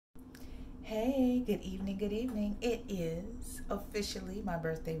Hey, good evening, good evening. It is officially my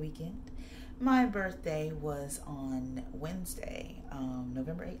birthday weekend. My birthday was on Wednesday,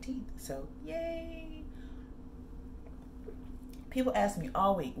 November 18th. So, yay. People ask me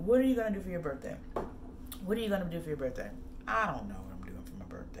all week, what are you going to do for your birthday? What are you going to do for your birthday? I don't know what I'm doing for my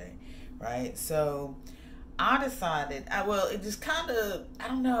birthday, right? So, I decided, it just kind of, I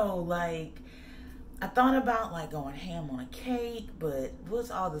don't know, like, I thought about like going ham on a cake, but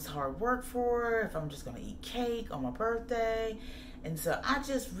what's all this hard work for if I'm just going to eat cake on my birthday? And so I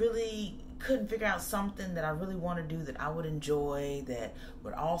just really couldn't figure out something that I really want to do that I would enjoy, that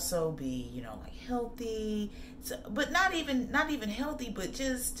would also be, like healthy. So, but not even healthy, but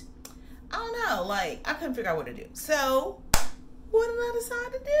just, I don't know, like I couldn't figure out what to do. So what did I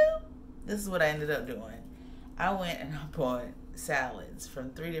decide to do? This is what I ended up doing. I went and I bought salads from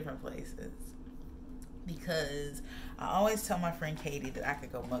 3 different places, because I always tell my friend Katie that I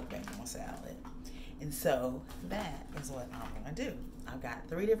could go mukbang on salad. And so that is what I'm going to do. I've got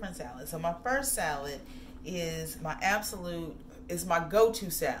 3 different salads. So my first salad is my go-to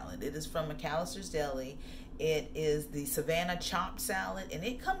salad. It is from Mcalister's Deli. It is the Savannah chopped salad, and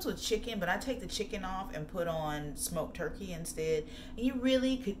it comes with chicken, but I take the chicken off and put on smoked turkey instead. And you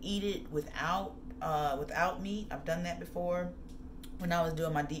really could eat it without meat. I've done that before. When I was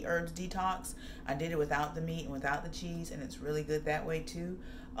doing my herbs detox, I did it without the meat and without the cheese, and it's really good that way too.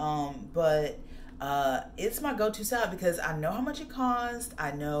 But it's my go-to salad because I know how much it costs.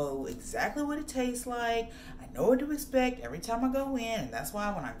 I know exactly what it tastes like. I know what to expect every time I go in, and that's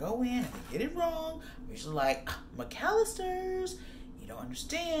why when I go in and I get it wrong, I'm usually like, Mcalisters, you don't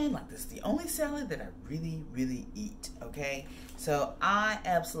understand. Like, this is the only salad that I really, really eat, okay? So I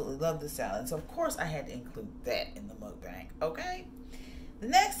absolutely love this salad. So, of course, I had to include that in the mukbang, okay? The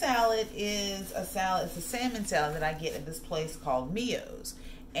next salad is a salad. It's a salmon salad that I get at this place called Miyo's.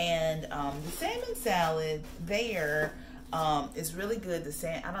 And the salmon salad there is really good.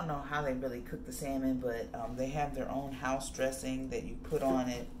 I don't know how they really cook the salmon, but they have their own house dressing that you put on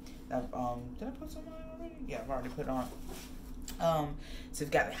it. Did I put some on it already? Yeah, I've already put on. So you've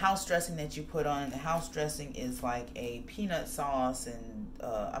got the house dressing that you put on. The house dressing is like a peanut sauce, and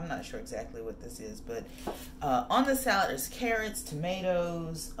I'm not sure exactly what this is, but on the salad there's carrots,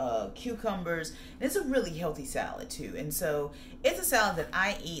 tomatoes, cucumbers, and it's a really healthy salad too. And so it's a salad that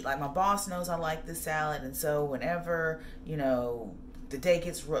I eat. Like, my boss knows I like this salad, and so whenever the day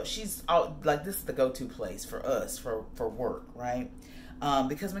gets rough, she's out, like, this is the go-to place for us for work, right?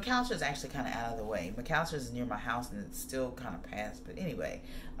 Because Mcalister is actually kind of out of the way. Mcalister is near my house, and it's still kind of past. But anyway,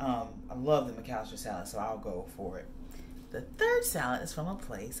 I love the Mcalister salad, so I'll go for it. The third salad is from a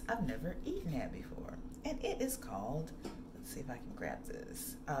place I've never eaten at before, and it is called, let's see if I can grab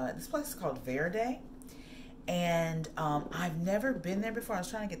this. This place is called Verde, and I've never been there before. I was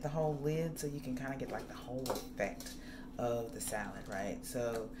trying to get the whole lid so you can kind of get like the whole effect of the salad, right?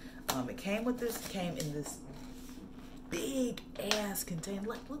 So it came in this big ass container.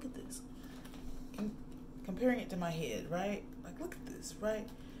 Like, look at this. Comparing it to my head, right? Like, look at this, right?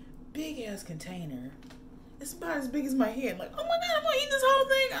 Big ass container. It's about as big as my head. Like, oh my God, I'm gonna eat this whole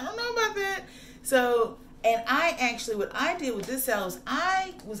thing. I don't know about that. So, and what I did with this salad was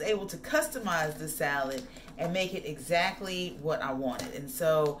I was able to customize the salad and make it exactly what I wanted. And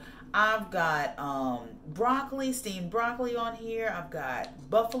so I've got steamed broccoli on here. I've got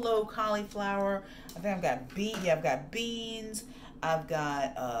buffalo cauliflower. I think I've got beans. I've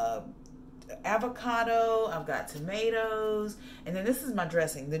got avocado. I've got tomatoes. And then this is my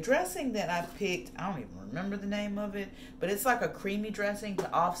dressing. The dressing that I picked, I don't even remember the name of it, but it's like a creamy dressing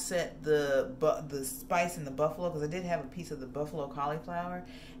to offset the spice in the buffalo, because I did have a piece of the buffalo cauliflower,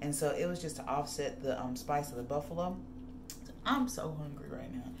 and so it was just to offset the spice of the buffalo. So I'm so hungry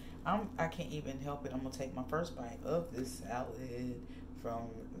right now. I can't even help it. I'm going to take my first bite of this salad from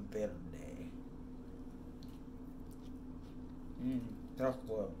Verde. That's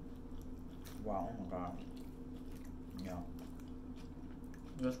good. Wow, oh my God. Yeah.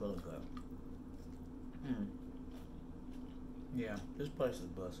 That's really good. Yeah, this place is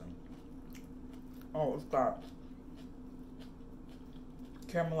buzzing. Oh, it's got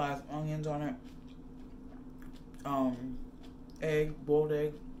caramelized onions on it. Boiled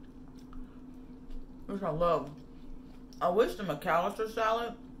egg. Which I love. I wish the Mcalister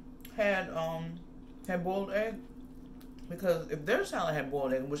salad had boiled egg, because if their salad had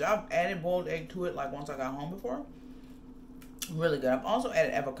boiled egg, which I've added boiled egg to it like once I got home before, really good. I've also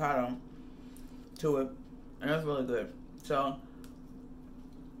added avocado to it, and that's really good. So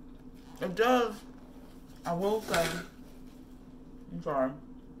it does, I will say, I'm sorry,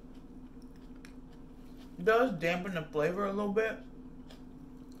 it does dampen the flavor a little bit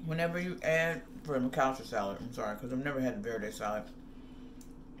whenever you add for the Mcalister salad, I'm sorry, because I've never had the Verde salad.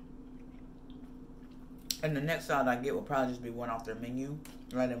 And the next salad I get will probably just be one off their menu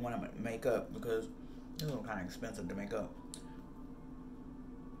rather than one I'm going to make up, because it's a little kind of expensive to make up.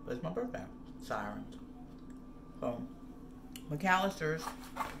 But it's my birthday. Sirens. So, Mcalister's,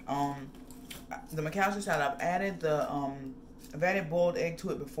 the Mcalister salad, I've added boiled egg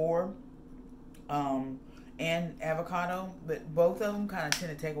to it before, and avocado, but both of them kind of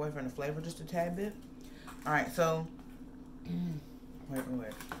tend to take away from the flavor just a tad bit. All right, so, wait.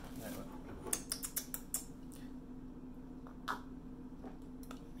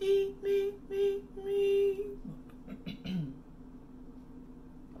 Me.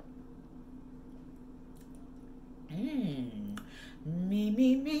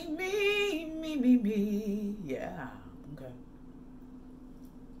 Me. Yeah. Okay.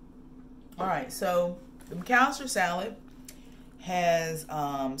 All right. So the Mcalister salad has,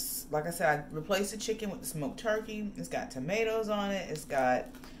 like I said, I replaced the chicken with the smoked turkey. It's got tomatoes on it. It's got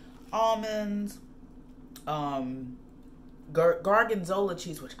almonds, gorgonzola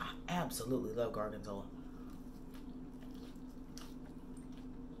cheese, which I absolutely love gorgonzola.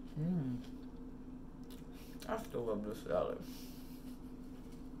 I still love this salad.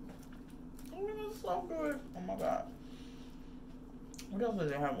 It's so good. Oh my god. What else does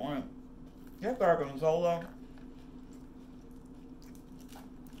it have on it? That gorgonzola,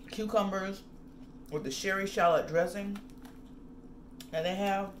 cucumbers with the sherry shallot dressing that they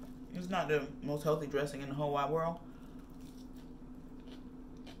have. It's not the most healthy dressing in the whole wide world.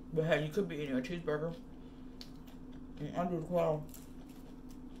 But hey, you could be eating a cheeseburger. And under the cloud.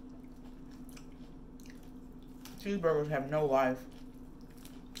 Cheeseburgers have no life.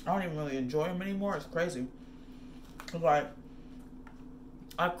 I don't even really enjoy them anymore. It's crazy. It's like,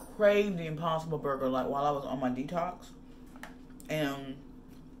 I craved the Impossible Burger like while I was on my detox. And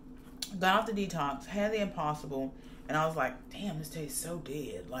got off the detox, had the Impossible, and I was like, damn, this tastes so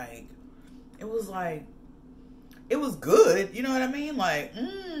dead. Like, it was good. You know what I mean? Like,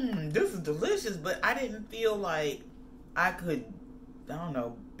 this is delicious. But I didn't feel like I could, I don't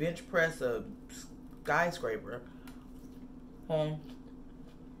know, bench press a skyscraper.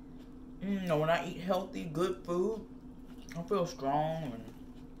 You know, when I eat healthy, good food, I feel strong and,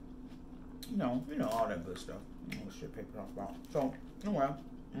 you know, all that good stuff. Shit people talk about. So, anyway,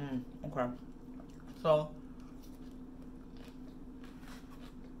 okay. So,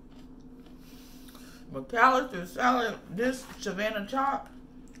 Mcalister salad, this Savannah chop,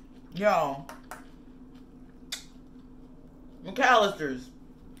 y'all, Mcalister's,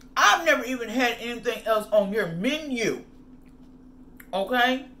 I've never even had anything else on your menu.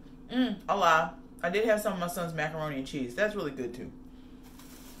 Okay? I lie. I did have some of my son's macaroni and cheese. That's really good too.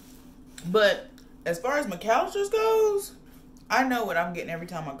 But as far as Mcalister's goes, I know what I'm getting every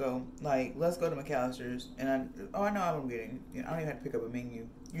time I go. Like, let's go to Mcalister's, and I know what I'm getting. You know, I don't even have to pick up a menu.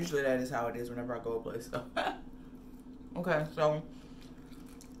 Usually that is how it is whenever I go a place. So. Okay, so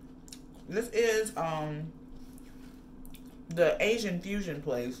this is the Asian fusion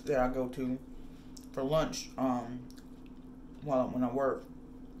place that I go to for lunch when I work.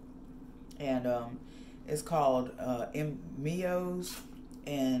 And it's called Miyo's,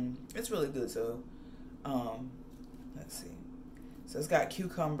 and it's really good. So let's see. So it's got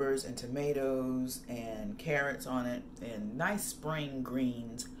cucumbers and tomatoes and carrots on it and nice spring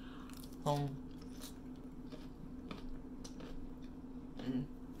greens.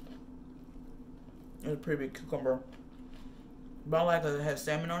 It's a pretty big cucumber. But I like that it has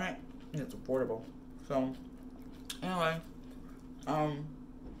salmon on it and it's affordable. So anyway,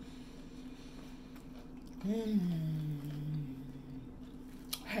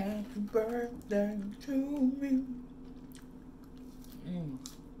 happy birthday to me.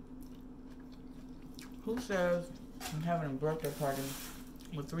 Who says I'm having a birthday party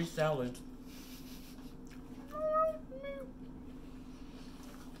with 3 salads?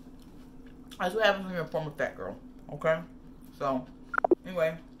 That's what happens when you're a former fat girl. Okay? So,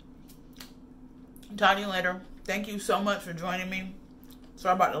 anyway. Talk to you later. Thank you so much for joining me.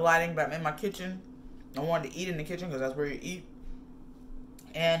 Sorry about the lighting, but I'm in my kitchen. I wanted to eat in the kitchen because that's where you eat.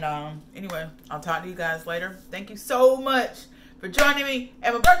 And anyway, I'll talk to you guys later. Thank you so much for joining me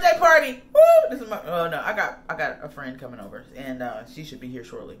at my birthday party. Woo! This is my I got a friend coming over, and she should be here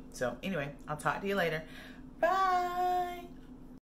shortly. So anyway, I'll talk to you later. Bye.